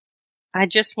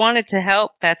just wanted to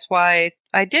help. That's why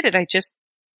I did it. I just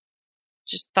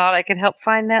thought I could help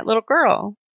find that little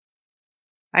girl.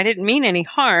 I didn't mean any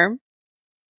harm.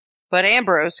 But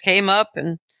Ambrose came up,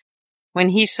 and when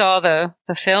he saw the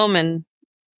film and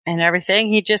everything,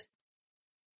 he just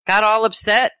got all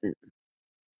upset and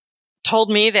told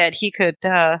me that he could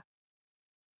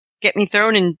get me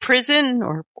thrown in prison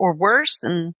or worse,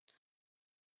 and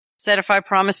said if I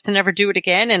promised to never do it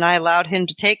again and I allowed him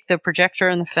to take the projector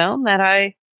and the film, that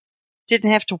I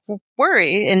didn't have to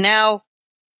worry. And now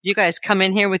you guys come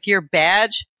in here with your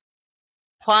badge,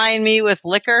 plying me with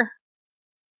liquor,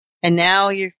 and now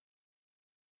you're...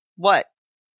 What?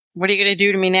 What are you going to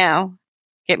do to me now?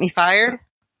 Get me fired?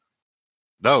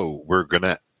 No, we're going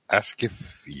to ask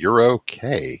if you're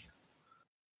okay.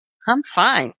 I'm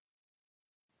fine.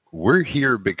 We're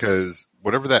here because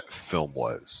whatever that film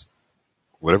was,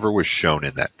 whatever was shown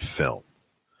in that film,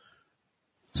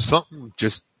 something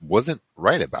just wasn't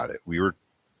right about it. We were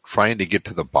trying to get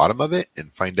to the bottom of it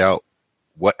and find out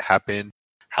what happened,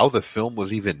 how the film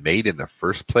was even made in the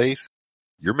first place.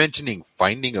 You're mentioning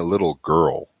finding a little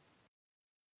girl.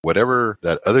 Whatever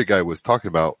that other guy was talking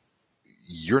about,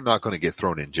 you're not going to get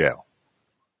thrown in jail.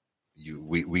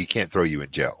 We can't throw you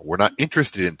in jail. We're not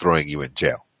interested in throwing you in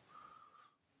jail.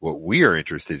 What we are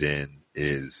interested in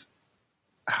is,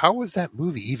 how was that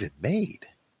movie even made?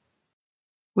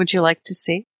 Would you like to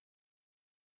see?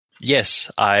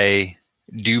 Yes, I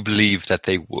do believe that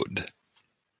they would.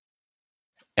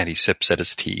 And he sips at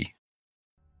his tea.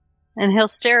 And he'll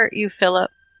stare at you,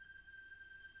 Philip.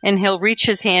 And he'll reach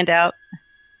his hand out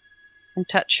and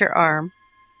touch your arm.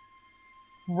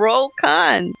 Roll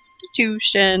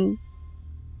Constitution.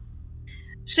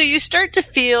 So you start to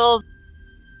feel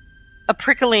a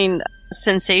prickling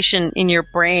sensation in your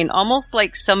brain, almost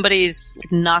like somebody's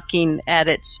knocking at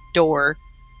its door,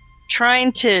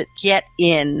 trying to get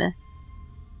in.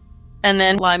 And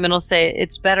then Lyman will say,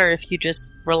 it's better if you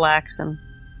just relax and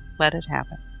let it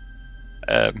happen.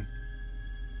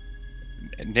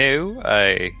 No,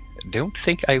 I don't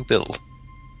think I will.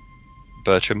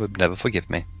 Bertram would never forgive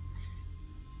me.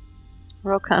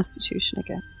 Roll Constitution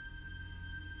again.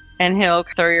 And he'll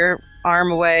throw your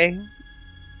arm away.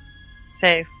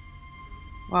 Say,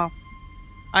 well,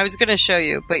 I was going to show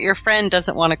you, but your friend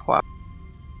doesn't want to cooperate.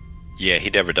 Yeah, he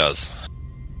never does.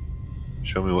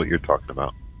 Show me what you're talking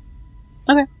about.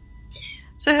 Okay.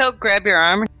 So he'll grab your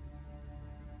arm.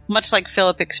 Much like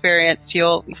Philip experienced,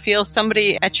 you'll feel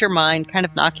somebody at your mind kind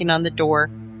of knocking on the door.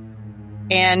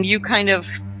 And you kind of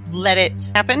let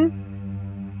it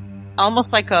happen.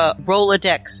 Almost like a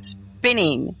Rolodex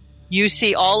spinning. You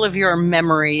see all of your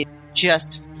memory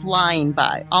just flying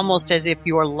by. Almost as if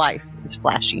your life is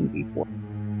flashing before.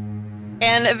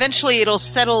 And eventually it'll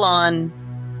settle on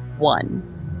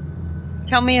one.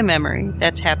 Tell me a memory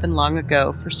that's happened long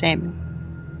ago for Samuel.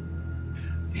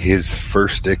 His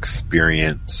first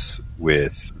experience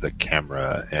with the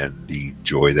camera and the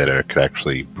joy that it could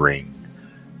actually bring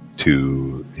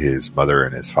to his mother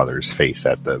and his father's face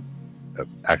at the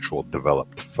actual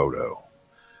developed photo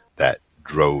that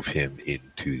drove him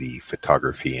into the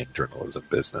photography and journalism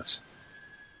business.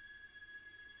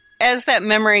 As that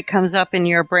memory comes up in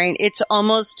your brain, it's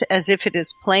almost as if it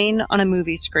is playing on a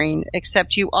movie screen,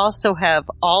 except you also have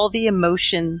all the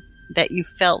emotion that you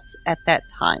felt at that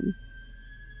time.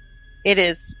 It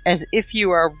is as if you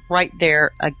are right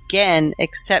there again,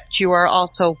 except you are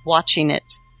also watching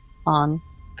it on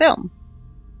film.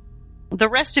 The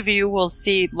rest of you will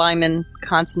see Lyman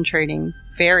concentrating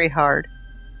very hard.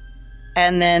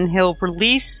 And then he'll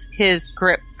release his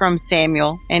grip from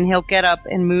Samuel, and he'll get up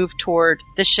and move toward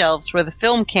the shelves where the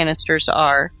film canisters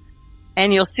are.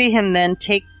 And you'll see him then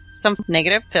take some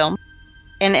negative film,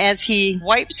 and as he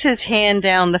wipes his hand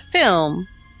down the film,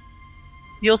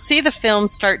 you'll see the film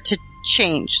start to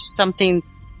change.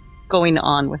 Something's going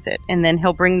on with it. And then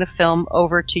he'll bring the film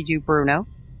over to you, Bruno.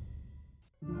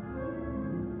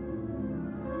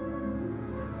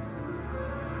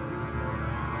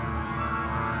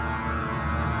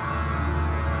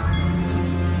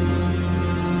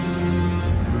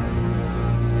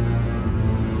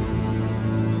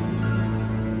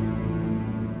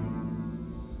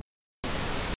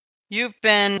 You've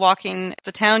been walking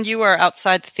the town. You are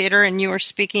outside the theater, and you are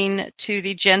speaking to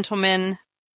the gentleman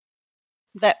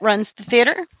that runs the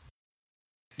theater.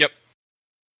 Yep.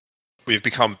 We've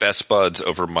become best buds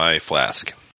over my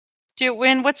flask.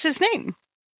 What's his name?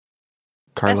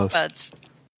 Carlos. Best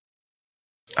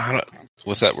buds.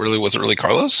 Was it really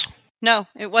Carlos? No,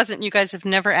 it wasn't. You guys have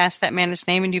never asked that man his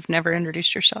name, and you've never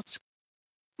introduced yourselves.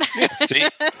 Yeah, see?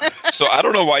 So I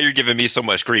don't know why you're giving me so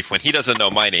much grief when he doesn't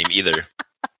know my name either.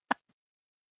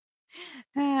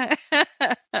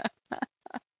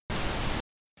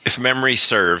 If memory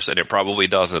serves, and it probably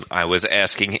doesn't, I was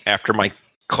asking after my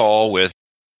call with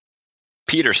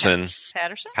Patterson.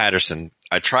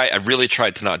 I really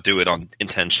tried to not do it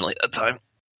intentionally at the time.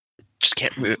 Just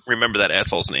can't remember that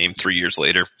asshole's name 3 years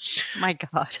later. My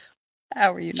God.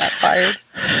 How are you not fired?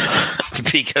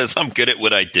 Because I'm good at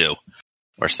what I do.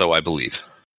 Or so I believe.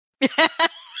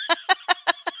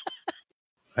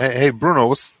 Hey,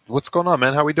 Bruno, what's going on,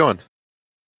 man? How we doing?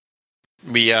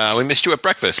 We missed you at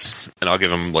breakfast, and I'll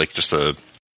give him just a.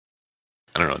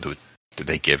 I don't know. Did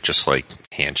they give just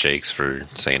handshakes for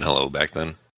saying hello back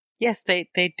then? Yes, they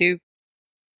do.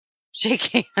 Shake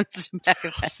hands back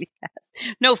then.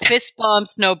 Yes. No fist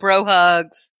bumps, no bro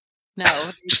hugs.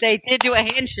 No, they did do a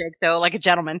handshake though, like a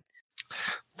gentleman.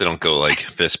 They don't go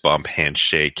fist bump,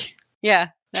 handshake. Yeah.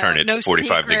 Turn it 45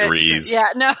 secrets. degrees. Yeah,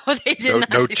 no, they did not.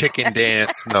 No chicken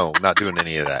dance. No, not doing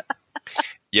any of that.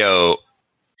 Yo,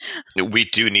 we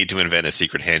do need to invent a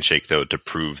secret handshake, though, to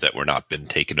prove that we're not been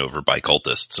taken over by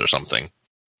cultists or something.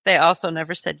 They also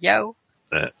never said yo.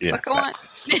 Yeah. Go on.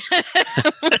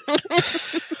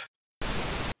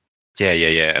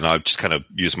 Yeah. And I'll just kind of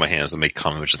use my hands to make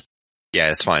comments. Yeah,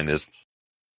 it's fine.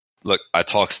 Look, I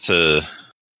talked to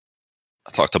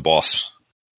boss.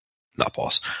 Not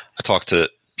boss. I talked to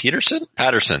Patterson.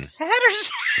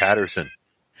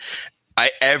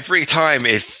 Every time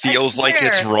it feels like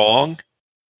it's wrong.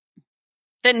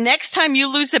 The next time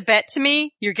you lose a bet to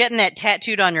me, you're getting that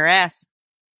tattooed on your ass.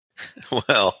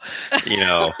 Well,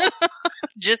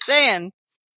 Just saying.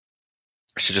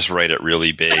 I should just write it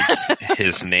really big.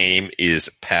 His name is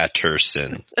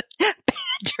Patterson.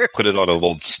 Put it on a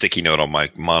little sticky note on my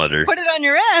monitor. Put it on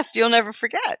your ass. You'll never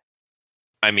forget.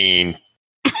 I mean,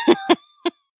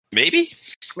 maybe?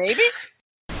 Maybe?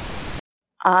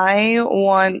 I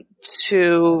want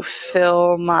to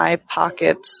fill my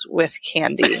pockets with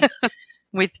candy.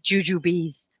 With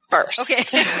jujubes. first. Okay.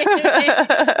 So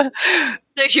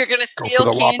you're going to Go steal for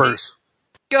the candy? Whoppers.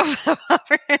 Go for the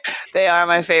Whoppers. They are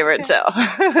my favorite too.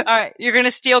 All right. You're going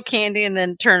to steal candy and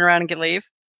then turn around and get leave?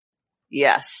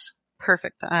 Yes.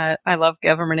 Perfect. I love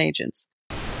government agents.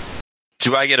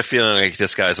 Do I get a feeling like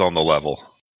this guy's on the level?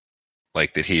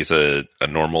 Like that he's a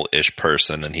normal-ish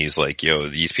person and he's like, yo,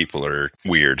 these people are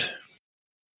weird.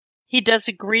 He does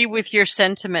agree with your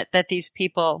sentiment that these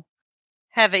people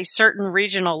have a certain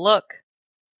regional look,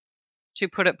 to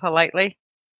put it politely.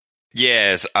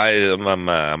 Yes, I'm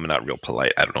not real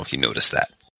polite. I don't know if you noticed that.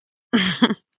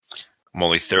 I'm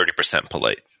only 30%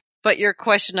 polite. But your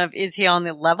question of, is he on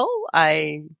the level?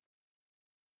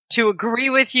 To agree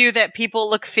with you that people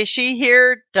look fishy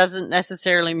here doesn't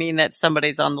necessarily mean that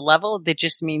somebody's on the level. It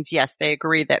just means, yes, they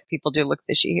agree that people do look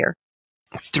fishy here.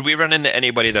 Did we run into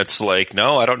anybody that's like,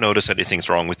 no, I don't notice anything's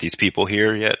wrong with these people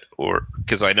here yet? Or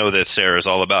because I know that Sarah's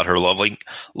all about her lovely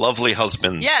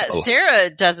husband. Yeah, Sarah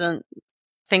doesn't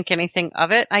think anything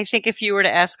of it. I think if you were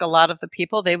to ask a lot of the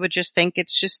people, they would just think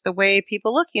it's just the way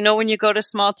people look. You know, when you go to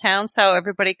small towns, how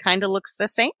everybody kind of looks the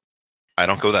same? I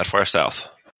don't go that far south.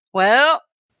 Well...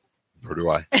 Or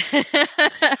do I?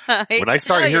 When I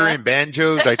start hearing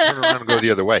banjos, I turn around and go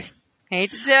the other way. Hate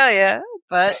to tell you,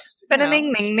 but...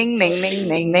 Ning, ning, ning, ning, ning,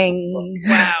 ning, ning.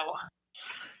 Wow.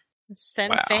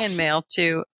 Send fan mail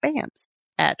to fans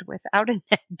at without a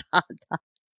net bond.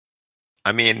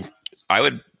 I mean, I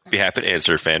would be happy to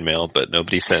answer fan mail, but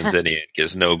nobody sends any in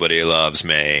because nobody loves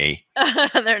me.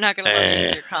 They're not going to love any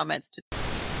of your comments.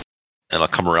 And I'll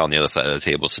come around the other side of the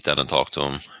table, sit down and talk to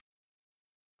him.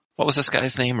 What was this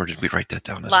guy's name, or did we write that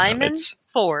down? As Lyman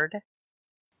Ford.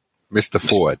 Mr.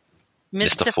 Ford.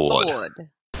 Mr. Ford.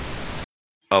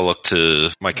 I'll look to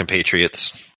my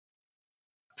compatriots,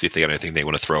 see if they got anything they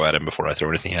want to throw at him before I throw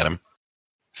anything at him.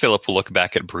 Philip will look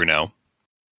back at Bruno,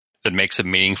 then makes a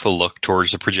meaningful look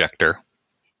towards the projector,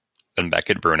 then back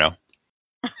at Bruno.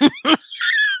 The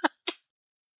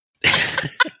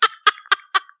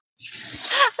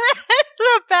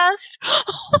best.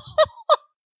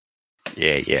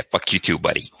 Yeah, fuck you too,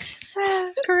 buddy.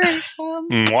 That's great.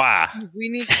 Mwah. We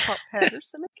need to call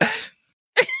Patterson again.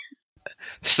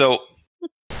 So,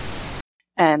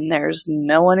 And there's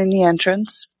no one in the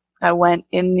entrance. I went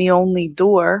in the only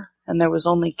door, and there was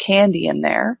only candy in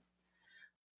there.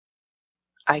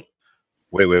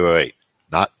 Wait.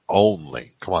 Not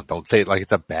only. Come on, don't say it like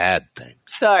it's a bad thing.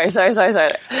 Sorry.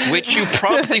 which you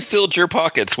promptly filled your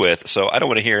pockets with, so I don't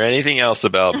want to hear anything else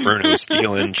about Bruno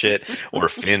stealing shit or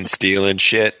Finn stealing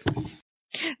shit.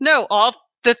 No, all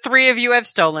the three of you have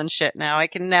stolen shit now. I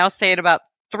can now say it about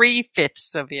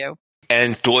 3/5 of you.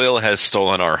 And Doyle has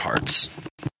stolen our hearts.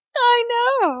 I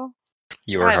know.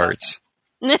 Your hearts.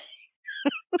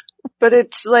 But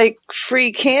it's like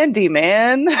free candy,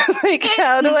 man. Like,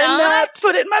 how do I not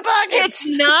put it in my pockets?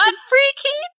 It's not free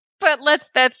candy, but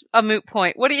that's a moot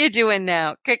point. What are you doing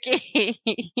now? Cookie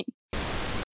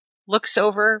looks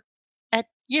over at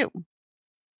you.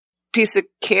 Piece of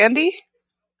candy?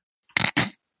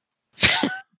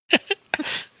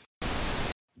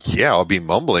 Yeah, I'll be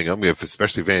mumbling them,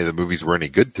 especially if any of the movies were any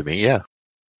good to me, yeah.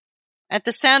 At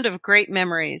the sound of great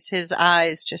memories, his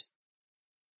eyes just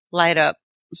light up,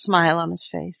 smile on his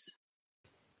face.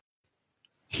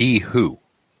 He who?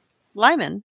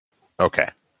 Lyman. Okay.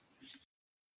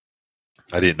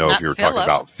 I didn't know Not if you were Philip. talking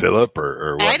about Philip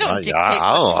or what. I don't dictate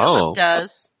what Philip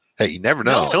does. Hey, you never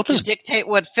know. No one can dictate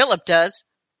what Philip does.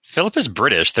 Philip is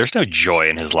British. There's no joy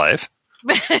in his life.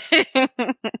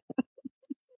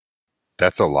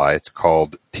 That's a lie. It's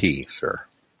called tea, sir.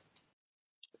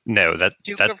 No,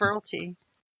 Duke of Earlty.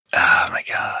 Oh my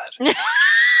god.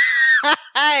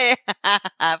 If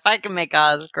I can make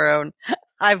Oz groan,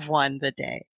 I've won the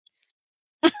day.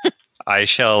 I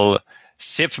shall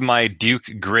sip my Duke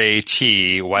Grey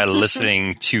tea while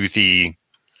listening to the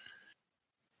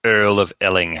Earl of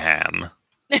Ellingham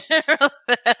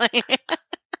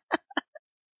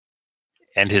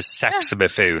and his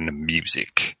saxophone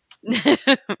music.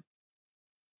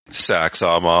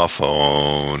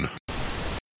 Saxophone.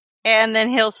 And then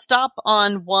he'll stop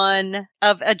on one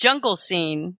of a jungle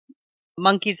scene.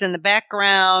 Monkeys in the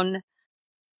background,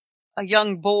 a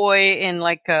young boy in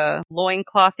like a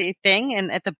loinclothy thing,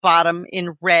 and at the bottom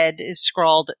in red is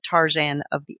scrawled Tarzan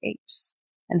of the Apes.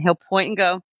 And he'll point and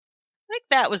go, I think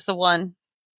that was the one.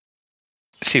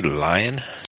 Is he lying?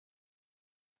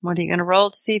 What are you going to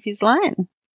roll to see if he's lying?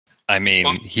 I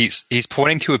mean, he's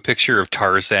pointing to a picture of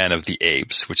Tarzan of the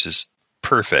Apes, which is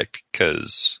perfect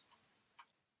because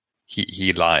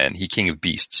he lion, he king of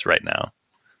beasts right now.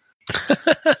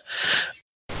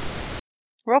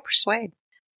 Roll persuade.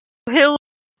 He'll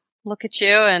look at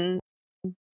you and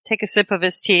take a sip of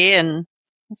his tea and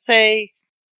say,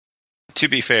 To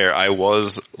be fair, I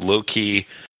was low-key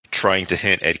trying to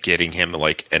hint at getting him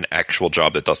like an actual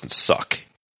job that doesn't suck.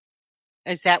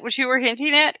 is that what you were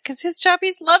hinting at? Because his job,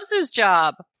 he loves his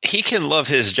job. He can love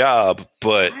his job,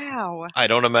 but Wow. I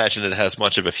don't imagine it has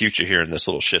much of a future here in this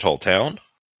little shithole town.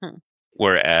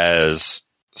 Whereas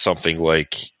something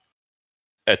like,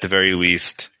 at the very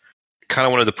least, kind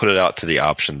of wanted to put it out to the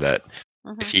option that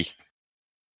if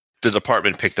the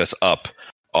department picked us up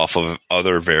off of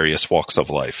other various walks of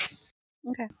life.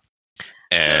 Okay.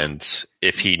 And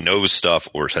if he knows stuff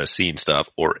or has seen stuff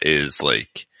or is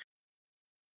like,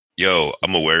 yo,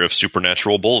 I'm aware of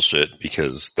supernatural bullshit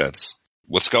because that's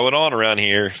what's going on around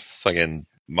here. Fucking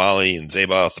Molly and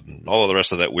Zaboth and all of the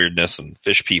rest of that weirdness and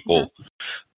fish people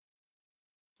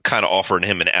kind of offering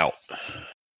him an out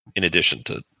in addition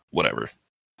to whatever.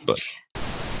 But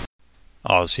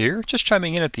Oz here, just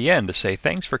chiming in at the end to say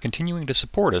thanks for continuing to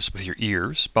support us with your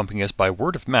ears, bumping us by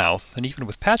word of mouth, and even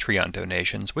with Patreon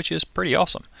donations, which is pretty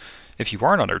awesome. If you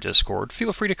aren't on our Discord,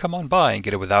 feel free to come on by and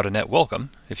get a without a net welcome.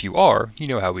 If you are, you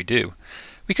know how we do.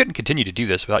 We couldn't continue to do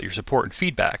this without your support and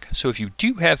feedback, so if you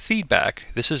do have feedback,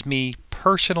 this is me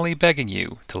personally begging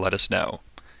you to let us know.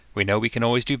 We know we can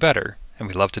always do better, and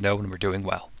we love to know when we're doing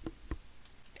well.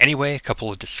 Anyway, a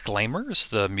couple of disclaimers.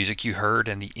 The music you heard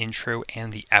in the intro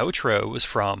and the outro was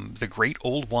from the Great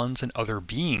Old Ones and Other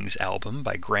Beings album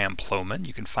by Graham Plowman.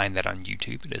 You can find that on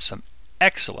YouTube. It is some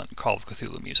excellent Call of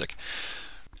Cthulhu music.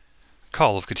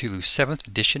 Call of Cthulhu 7th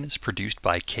edition is produced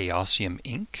by Chaosium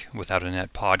Inc. Without a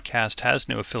Net podcast has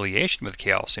no affiliation with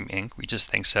Chaosium Inc. We just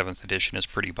think 7th edition is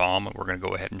pretty bomb and we're going to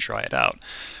go ahead and try it out.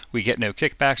 We get no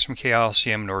kickbacks from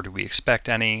Chaosium, nor do we expect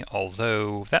any,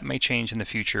 although that may change in the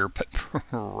future, but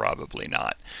probably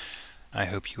not. I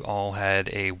hope you all had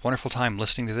a wonderful time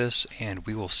listening to this, and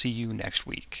we will see you next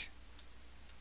week.